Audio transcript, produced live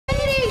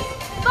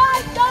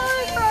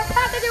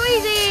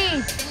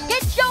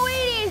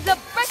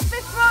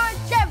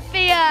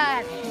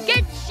champion.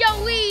 Get your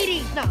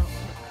Wheaties. No.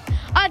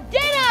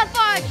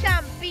 Identify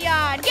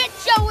champion. Get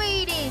your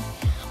Wheaties.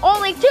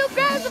 Only 2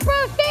 grams of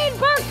protein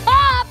per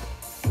cup.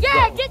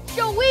 Yeah, get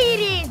your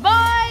Wheaties,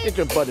 boys. Get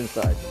your butt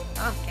inside.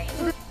 Okay.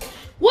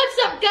 What's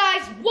up,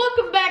 guys?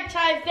 Welcome back to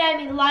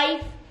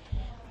TigerFamilyLife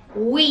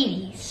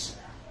Wheaties.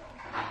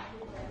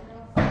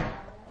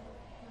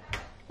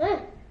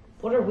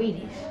 What are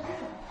Wheaties?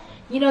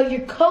 You know,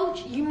 your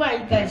coach, you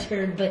might guys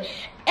heard, but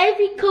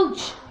every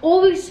coach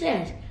always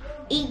says,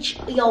 eat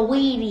your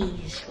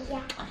Wheaties.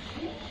 Yeah.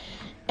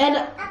 And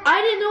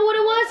I didn't know what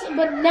it was,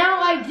 but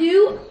now I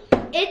do.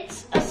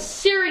 It's a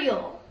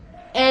cereal.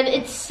 And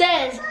it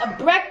says a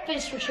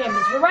breakfast for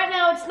champions. But right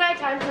now it's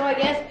nighttime, so I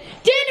guess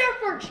dinner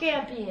for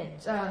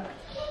champions.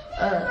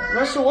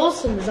 Russell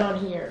Wilson is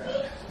on here.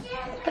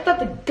 I thought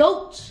the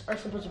GOATs are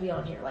supposed to be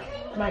on here, like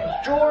Michael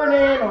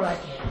Jordan or like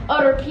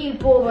other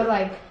people, but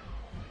like,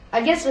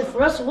 I guess if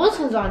Russell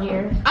Wilson's on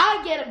here,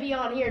 I get to be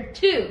on here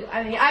too.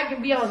 I mean, I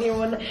can be on here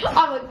when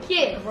I'm a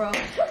kid, bro.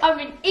 I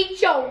mean,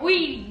 eat your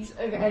Wheaties.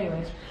 Okay,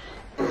 anyways.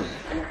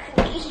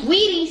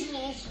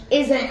 Wheaties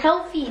is a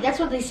healthy, that's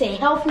what they say,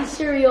 healthy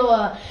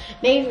cereal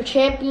made for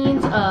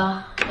champions.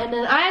 And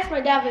then I asked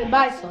my dad to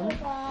buy some.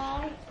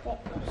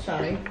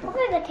 Sorry. We're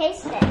going to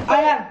taste it.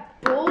 I have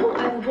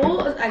a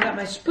bowl, I got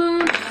my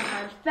spoon, I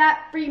have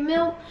fat-free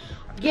milk,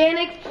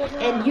 organic,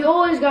 and you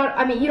always got,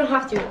 I mean, you don't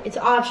have to, it's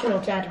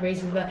optional to add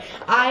raisins, but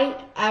I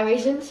add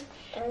raisins,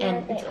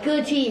 and it's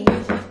good to eat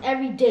raisins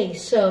every day,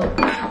 so,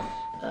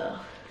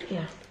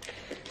 yeah.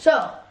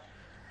 So,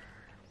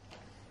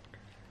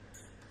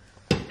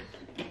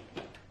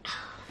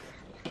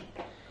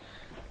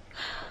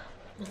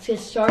 let's get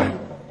started.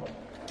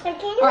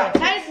 Alright,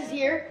 Titus is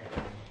here.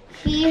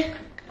 He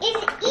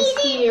is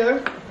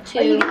here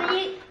too.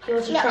 He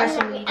wants to try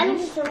some Wheaties. I'm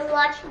just going to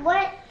watch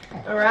what?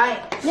 Alright,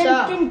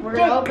 so we're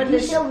going to open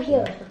this. We're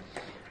going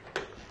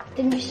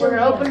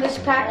to open this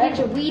package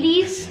of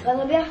Wheaties. No.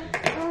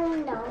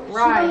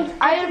 Right.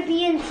 I have to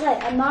be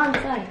inside. I'm not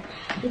inside.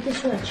 Hit the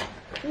switch.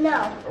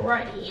 No.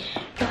 Righty.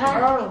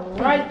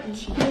 Alright.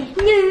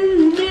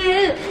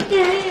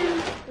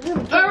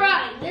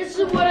 Alright, this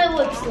is what it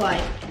looks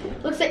like.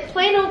 Looks like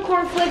plain old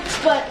cornflakes,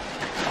 but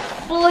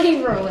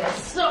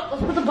flavorless. So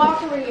let's put the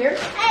box over here.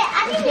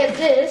 Let's get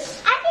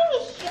this. I think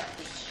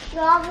it's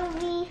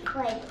strawberry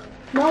flavor.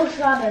 No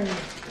strawberries.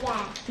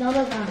 Yeah. No.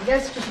 I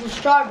guess just with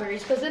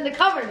strawberries, because in the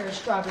cover there's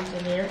strawberries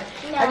in here.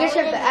 No, I guess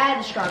you have to add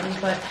the strawberries,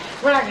 but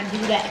we're not going to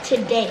do that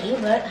today.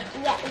 But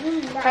yeah,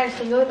 Titus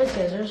can go with the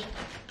scissors.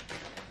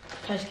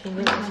 Titus can go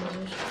with the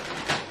scissors.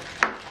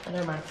 Oh,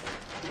 never mind.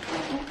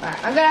 Alright,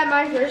 I'm going to add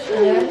mine first,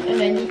 and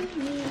then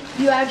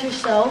you add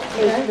yourself.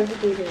 Okay?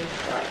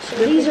 Alright, so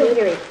these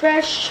are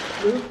fresh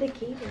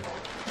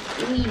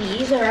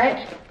Wheaties,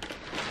 alright?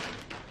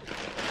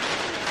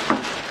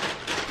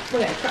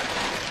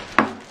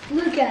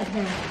 Look at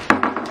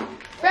that.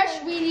 Fresh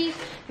Wheaties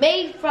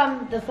made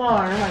from the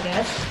farm, I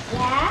guess.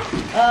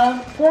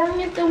 Yeah.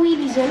 Pouring the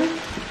Wheaties in.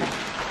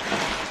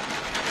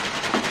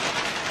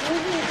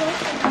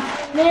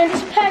 Man,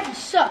 this package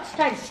sucks.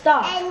 Titus,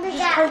 stop. And we Just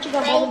got crunching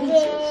up all the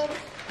pieces.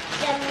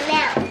 the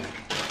milk.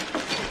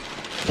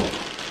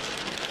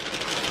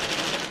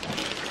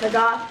 I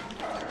got.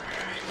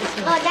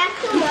 Oh, that's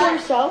too You pour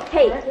much. yourself.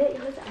 Hey.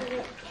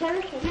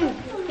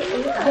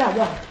 Yeah,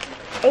 what?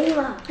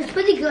 Ayla. It's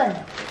pretty good.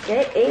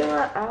 Get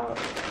Ayla out.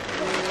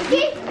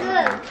 It's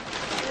good.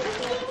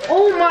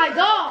 Oh my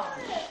gosh.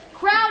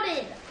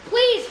 Crowded.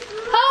 Please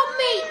help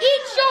me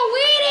eat your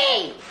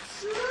Wheaties.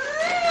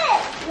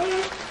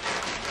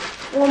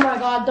 Oh my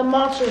god, the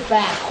monster's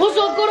back. Who's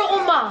so good at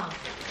Oma?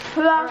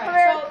 Alright,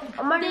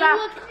 so they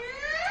look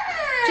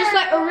just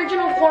like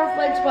original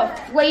cornflakes but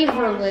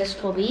flavorless,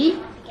 Kobe.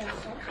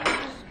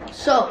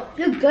 So,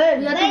 you're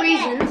good. You got the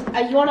raisins.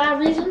 You want to add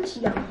raisins?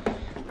 No.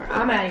 Right,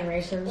 I'm adding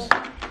raisins.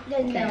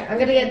 Okay, I'm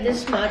going to get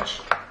this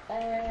much.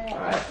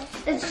 Alright.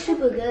 It's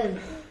super good.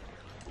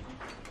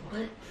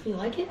 What? You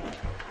like it?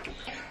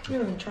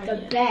 You're going to try it.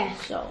 The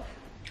best. So,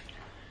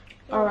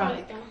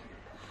 alright.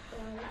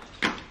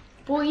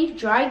 Boy, you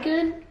dry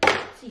good? I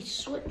see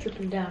sweat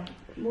dripping down.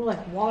 More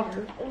like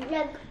water.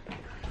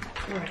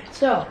 Alright,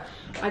 so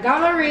I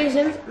got my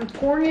raisins. I'm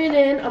pouring it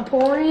in. Look at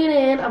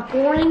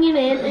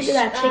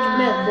that chicken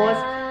milk, boys.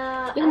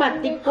 Look at my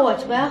thick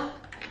boys, well.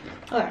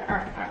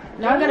 Alright.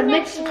 Now I'm gonna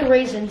mix the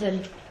raisins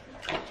and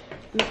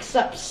mix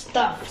up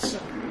stuff. So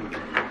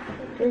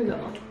here we go.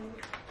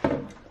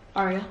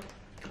 Aria.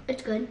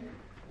 It's good.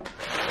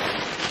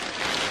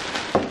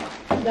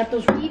 Got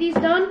those Wheaties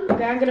done.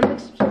 Okay, I'm gonna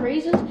mix up some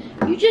raisins.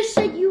 You just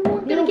said you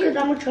weren't gonna get.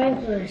 I'm gonna try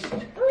it first.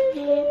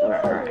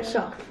 Alright,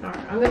 so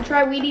I'm gonna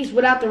try Wheaties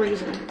without the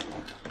raisin.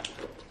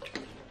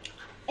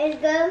 It's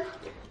good.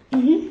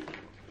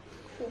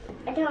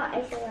 I thought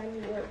I said I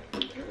knew.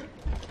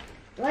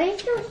 Why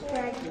is it so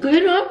spicy?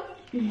 Good, huh?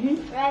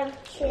 Round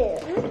 2.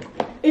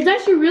 It's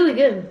actually really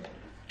good.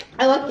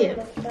 I like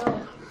it.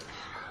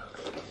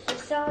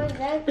 So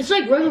good. It's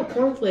like regular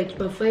cornflakes,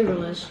 but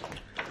flavorless.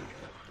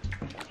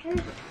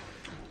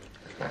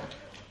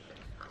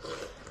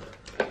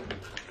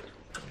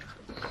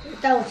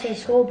 that will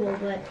taste horrible,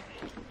 but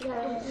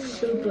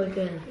super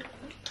good.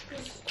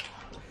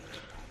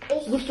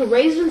 With the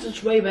raisins,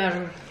 it's way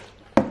better.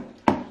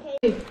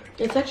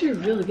 It's actually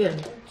really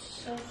good.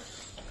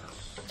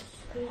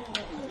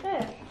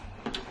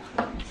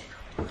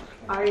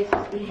 Ari's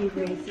just eating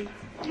raisins.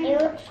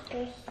 It looks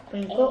good.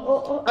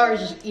 Ari's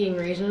just eating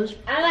raisins.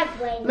 I like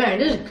raisins. Man,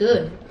 this is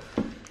good.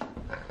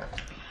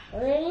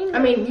 Raisins? I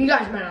mean, you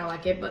guys might not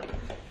like it, but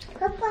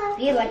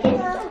You like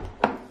it?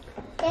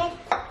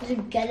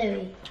 it's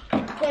guttery.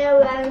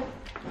 That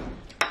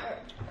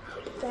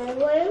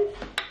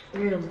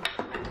one.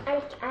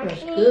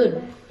 That's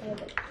good.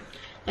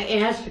 Like,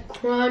 it has the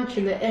crunch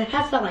and it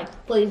has that like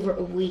flavor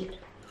of wheat.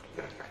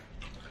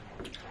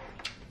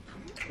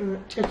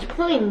 It's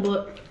plain,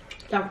 but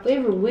that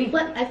flavor of wheat.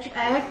 But I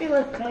actually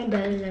like plain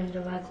better than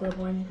the regular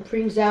one.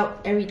 Brings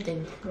out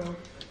everything. Bro.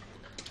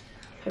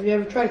 Have you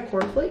ever tried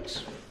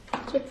cornflakes?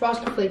 It's like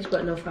Frosted Flakes,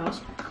 but no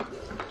frost.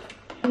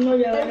 No,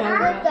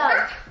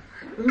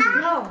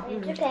 No,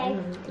 it's okay.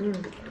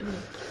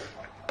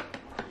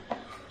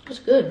 It's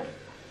good.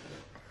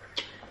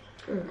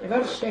 I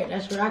gotta say,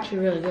 that's actually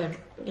really good. I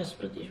gotta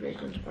split these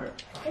raisins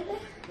apart.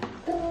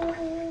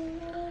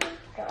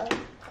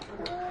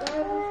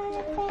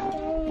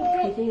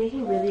 I think they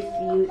can really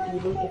see you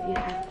eating if you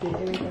have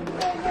Gatorade and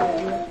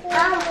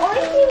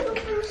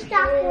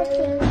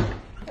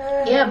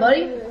Yeah,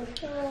 buddy.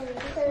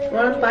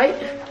 Want a bite?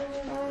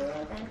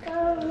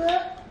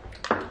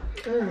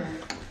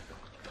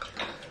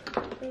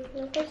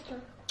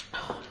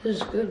 Oh, this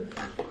is good.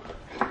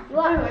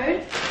 What?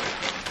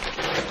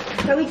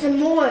 Tell me some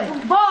more.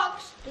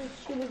 Box.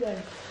 It's really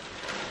good.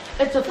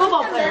 It's a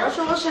football player.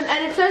 So listen,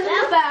 and it says in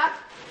the back,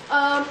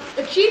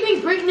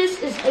 achieving greatness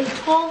is a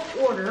tall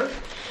order.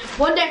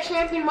 One day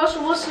champion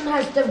Russell Wilson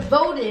has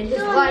devoted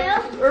his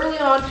life early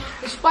on,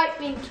 despite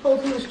being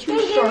told he was too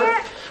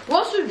short.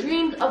 Russell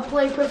dreamed of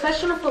playing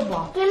professional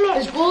football.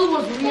 His goal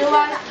was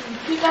realized in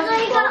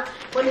 2012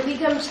 when he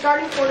became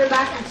starting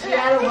quarterback in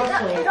Seattle.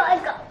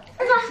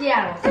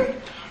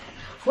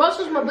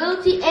 Russell's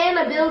mobility and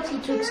ability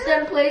to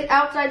extend plays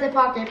outside the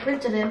pocket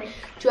printed him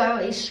to have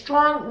a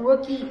strong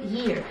rookie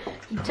year.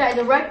 He tied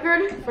the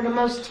record for the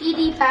most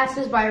TD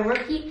passes by a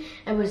rookie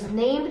and was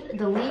named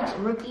the league's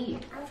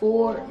rookie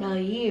for the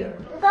year.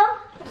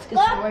 That's a good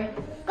story.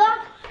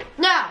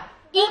 Now,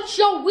 eat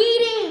your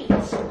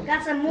Wheaties!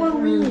 Got some more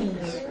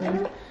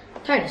Wheaties.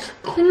 Titus,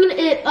 clean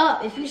it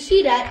up. If you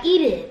see that,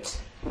 eat it.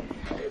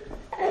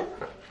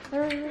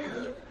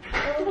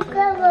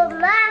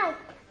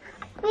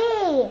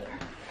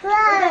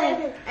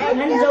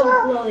 Mine's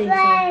overflowing.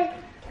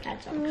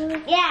 That's all.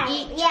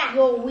 Eat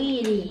Your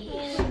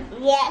Wheaties.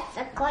 Yes,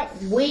 of course.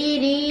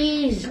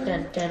 Wheaties.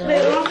 Dun, dun, dun.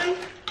 Okay.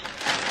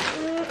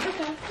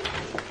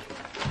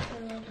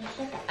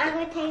 I'm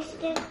gonna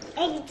taste it.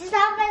 Hey, just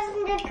stop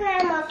messing the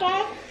cream,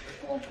 okay?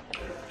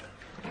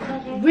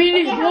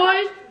 Wheaties,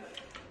 boys.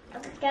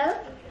 Go.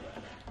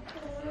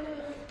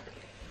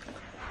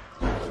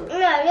 No,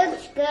 it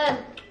looks good.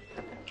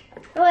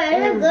 Oh, it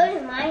looks good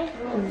in mine.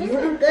 This is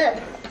good.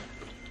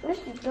 This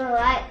is good,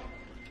 right?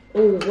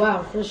 Oh,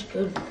 wow, that's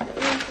good.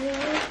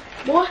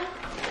 What?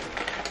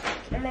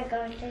 Oh my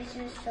god, this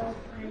is so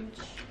punch.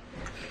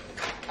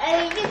 I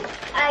don't taste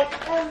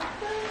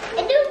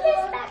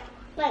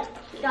like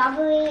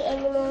strawberry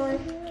anymore.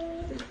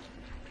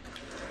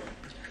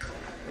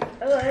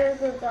 Oh, it's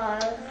good,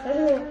 guys.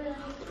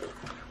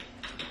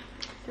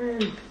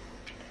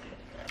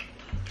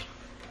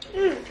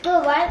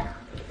 Good, right?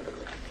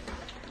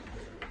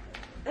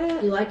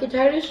 You like it,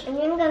 Titus? And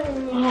you're gonna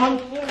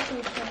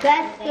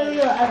Best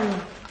cereal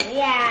ever.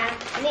 Yeah,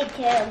 me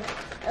too.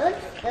 It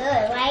looks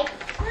good, right?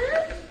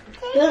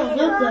 It doesn't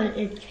look good,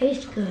 it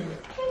tastes good.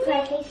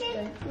 It tastes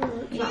good.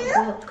 Not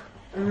milk.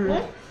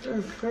 This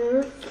is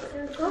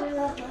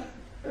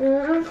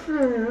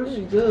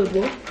good,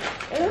 boy.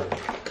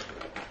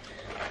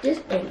 This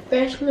ain't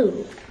fresh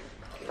noodle.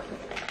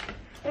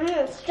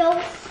 It's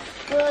so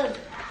good.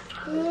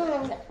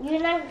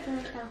 You're not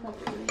gonna talk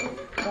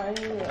about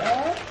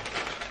it.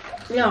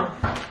 No,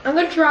 I'm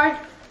gonna try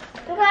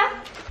Okay.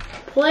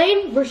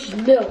 plain versus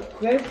milk,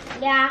 okay?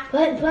 Yeah.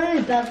 Plain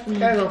is best for me.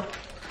 There you go.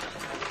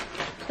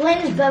 Plain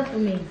is best for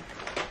me.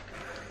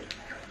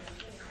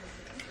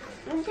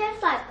 It's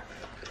just like,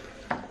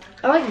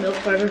 I like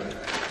milk better.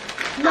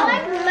 I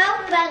like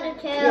milk better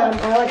too. Yeah,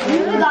 I like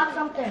You milk. got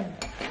something.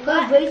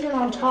 Put raisin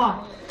on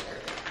top.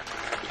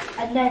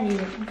 And then you.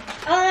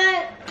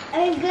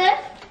 Are you good?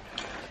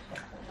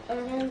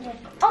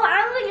 Oh,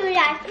 I'm gonna do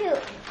that too.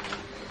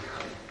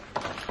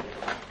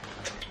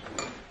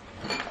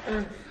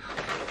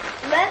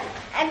 Look,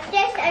 I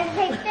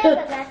tasted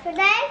it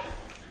yesterday.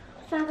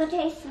 So I'm gonna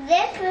taste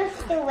this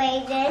with the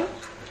raisin.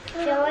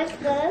 So it's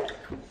good.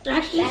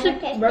 Actually, it's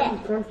like regular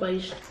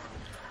cornflakes.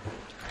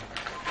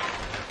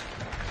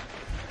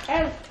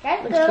 That's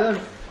It's good. good.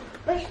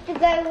 What's the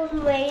good with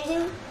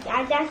raisin?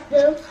 Yeah, that's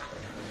good.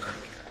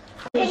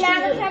 And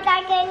now the part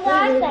I can go,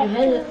 so I do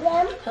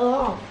them.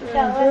 Hello. So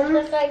it's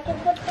just like to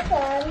put the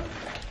gun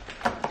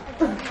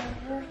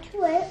to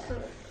it.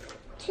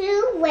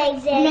 2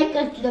 raisins. Make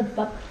us the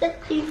bucket.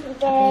 Okay,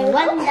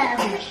 One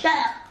down. Shut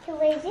up. 2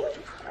 raisins.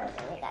 Oh,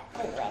 we got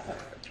 3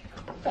 raisins.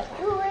 So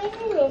 2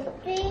 raisins is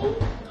 3.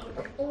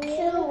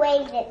 2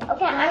 raisins.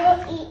 Okay, I'm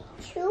gonna eat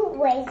 2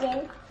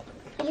 raisins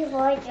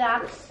before it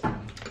drops. I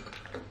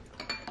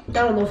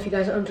don't know if you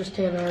guys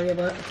understand Aria,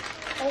 but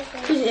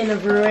she's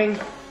interviewing.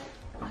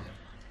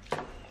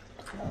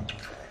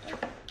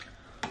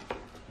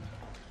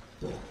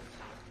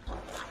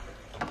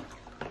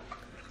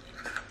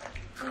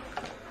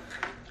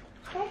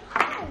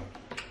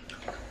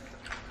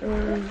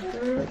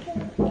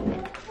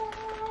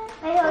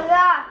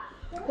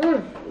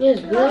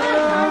 It's good.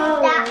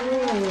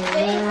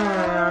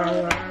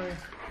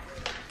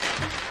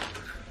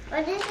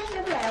 What is this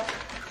about?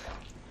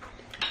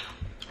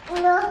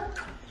 No.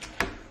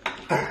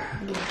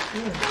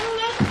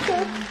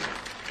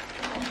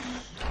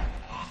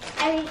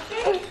 Are you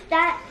sure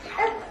that?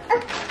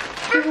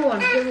 Give her one.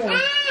 Give her one.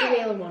 Give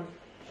Ayla one.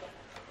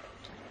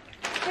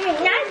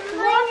 Not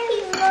small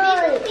piece,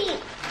 big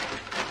piece.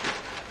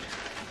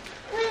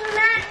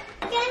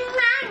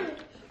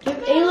 Give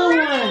Ayla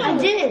one. I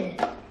did.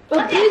 A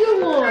bigger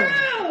one.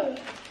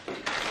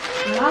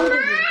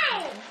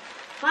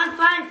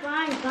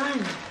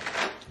 Fine.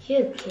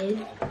 Here, kid.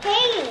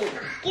 Hey,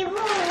 give her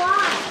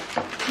one.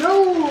 No.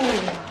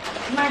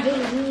 My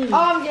baby. Oh,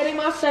 I'm getting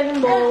my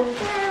second bowl.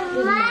 This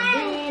is my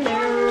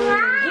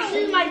dinner. This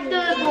is my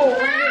third bowl.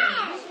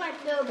 This is my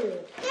third bowl.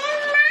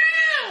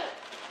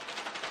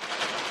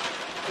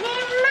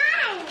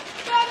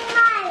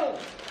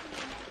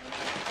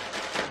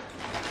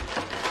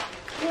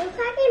 You're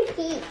fucking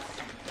peace.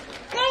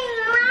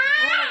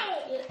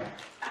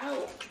 Ow,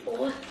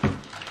 boy.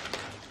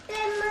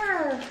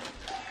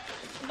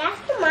 That's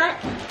too much.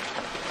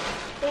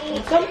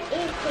 Some?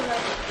 It's too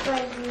much,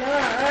 but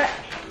not.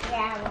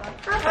 Yeah.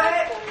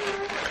 What?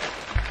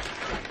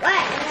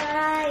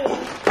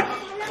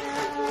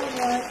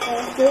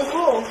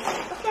 Cool.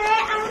 Okay,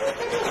 I'm gonna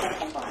get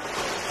the ball.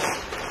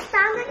 So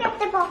I'm gonna get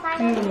the ball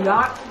finally. Do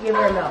not give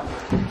her milk.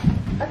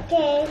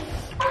 Okay.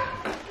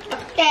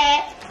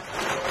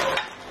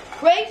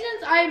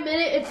 Raisins, I admit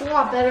it, it's a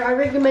lot better. I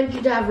recommend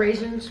you to have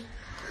raisins.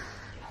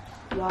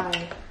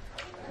 Why?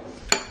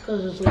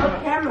 Because it's a On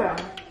lot. camera.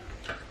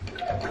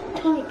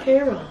 On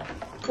camera.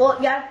 Well,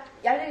 yeah,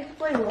 I can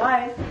explain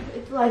why.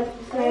 It's like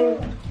saying,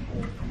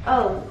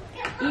 oh,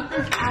 eat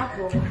this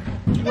apple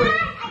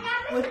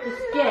with the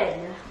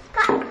skin.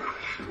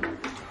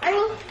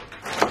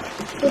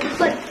 But it's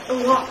like a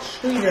lot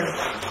sweeter.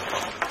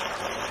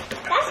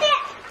 That's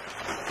it.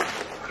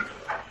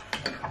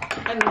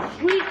 I mean,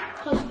 sweet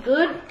plus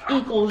good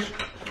equals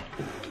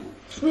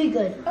sweet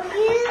good.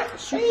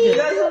 Sweet You good.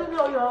 guys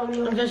want to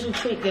know I'm just a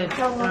sweet good. I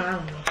don't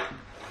know.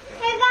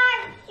 Hey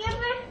guys,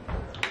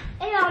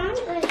 hey, I'm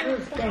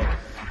It's good.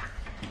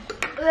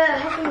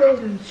 Have some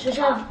raisins. Just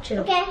have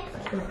chill. Okay.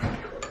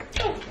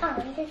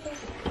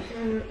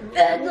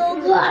 Go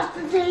across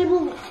the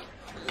table.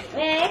 I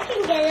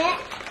can get it.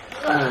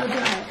 Oh,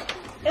 God.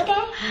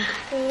 Okay.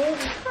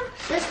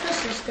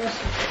 Sister.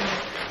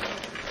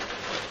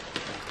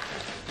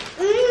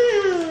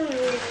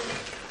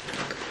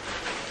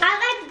 I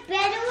like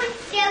better with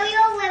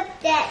cereal with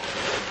that.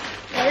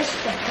 That's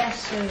the best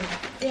cereal.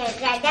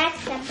 Yeah, that's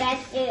the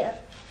best cereal.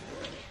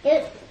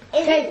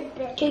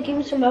 Okay, give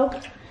me some milk.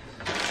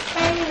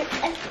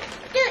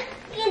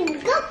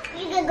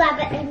 You can grab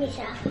it and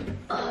yourself.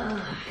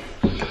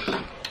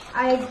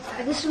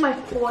 This is my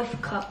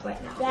 4th cup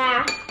right now.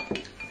 Yeah.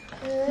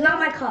 Not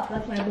my cup,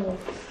 that's my bowl.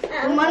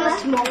 Uh-huh. Mine is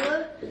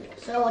smaller,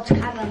 so it's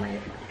kind of my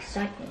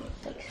second.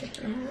 Like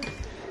second.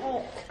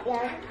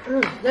 Yeah.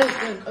 That's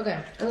good. Okay,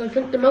 I'm gonna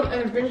drink the milk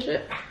and finish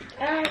it.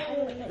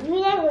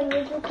 You know when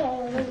you go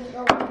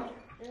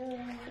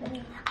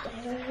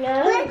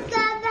Let's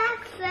go back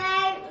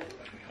first.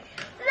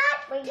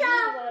 Let's go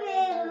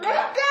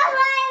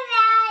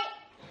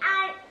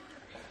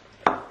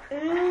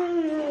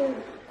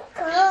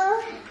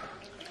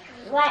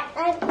What?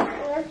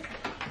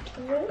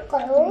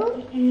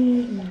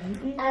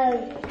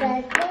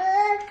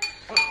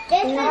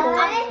 This is the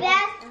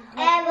best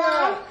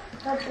ever.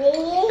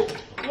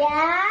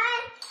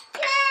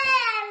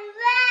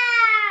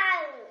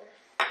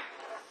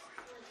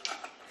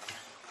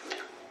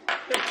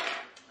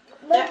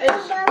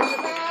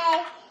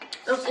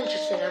 That's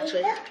interesting,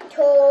 actually.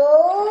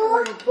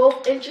 Two.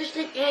 Both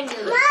interesting and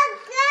good. Yay!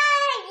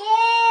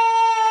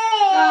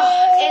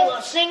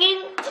 Ayla singing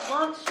the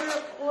monster,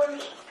 of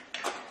course.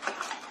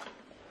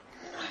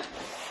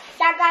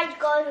 That guy's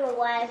going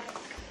away.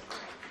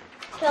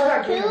 So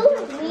 2,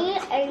 me,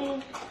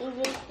 and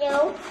you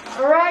still.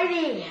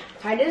 Alrighty,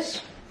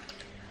 Titus.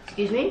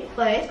 Excuse me,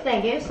 please.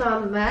 Thank you so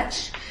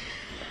much.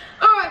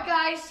 Alright,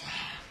 guys.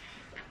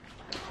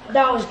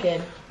 That was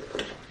good.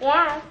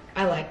 Yeah.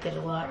 I liked it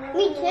a lot.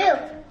 Me too.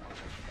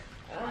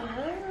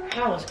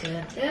 That was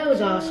good. That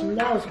was awesome.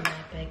 That was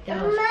epic.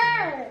 That was good.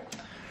 Mama.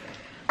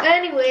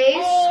 Anyways,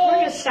 we're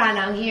gonna sign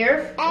out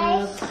here.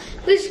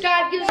 Please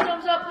subscribe, give us a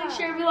thumbs up, please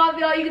share if you love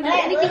it all. You can do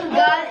anything with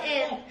God,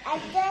 and I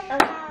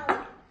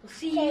just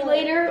See you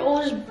later.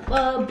 Always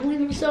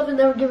believe in yourself and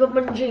never give up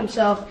on your dreams.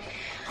 So,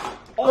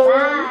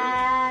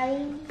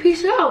 Bye.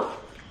 peace out.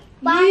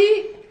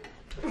 Bye.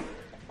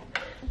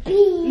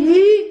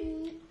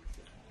 Yeet.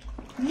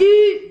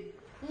 Yeet.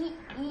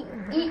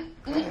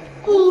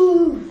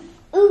 Ooh.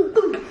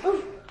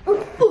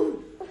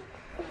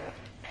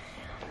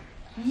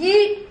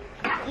 Yeet.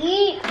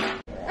 Yeet.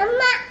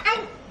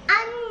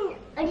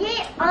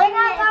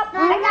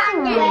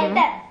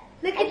 Mama,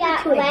 Look I at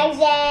got the twins.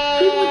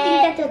 People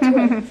think that they're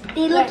twins.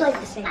 They look like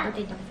the same, but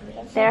they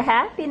don't. They're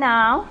happy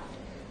now.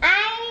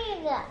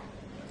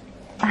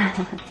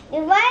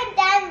 You're right,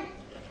 Dad.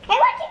 Hey,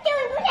 what you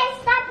doing? Who did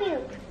stop you?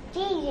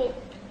 Jesus.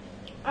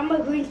 I'm a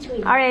green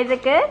twin. Alright, is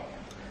it good?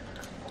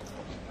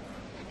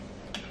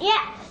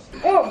 Yeah.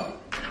 Oh.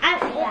 Hey,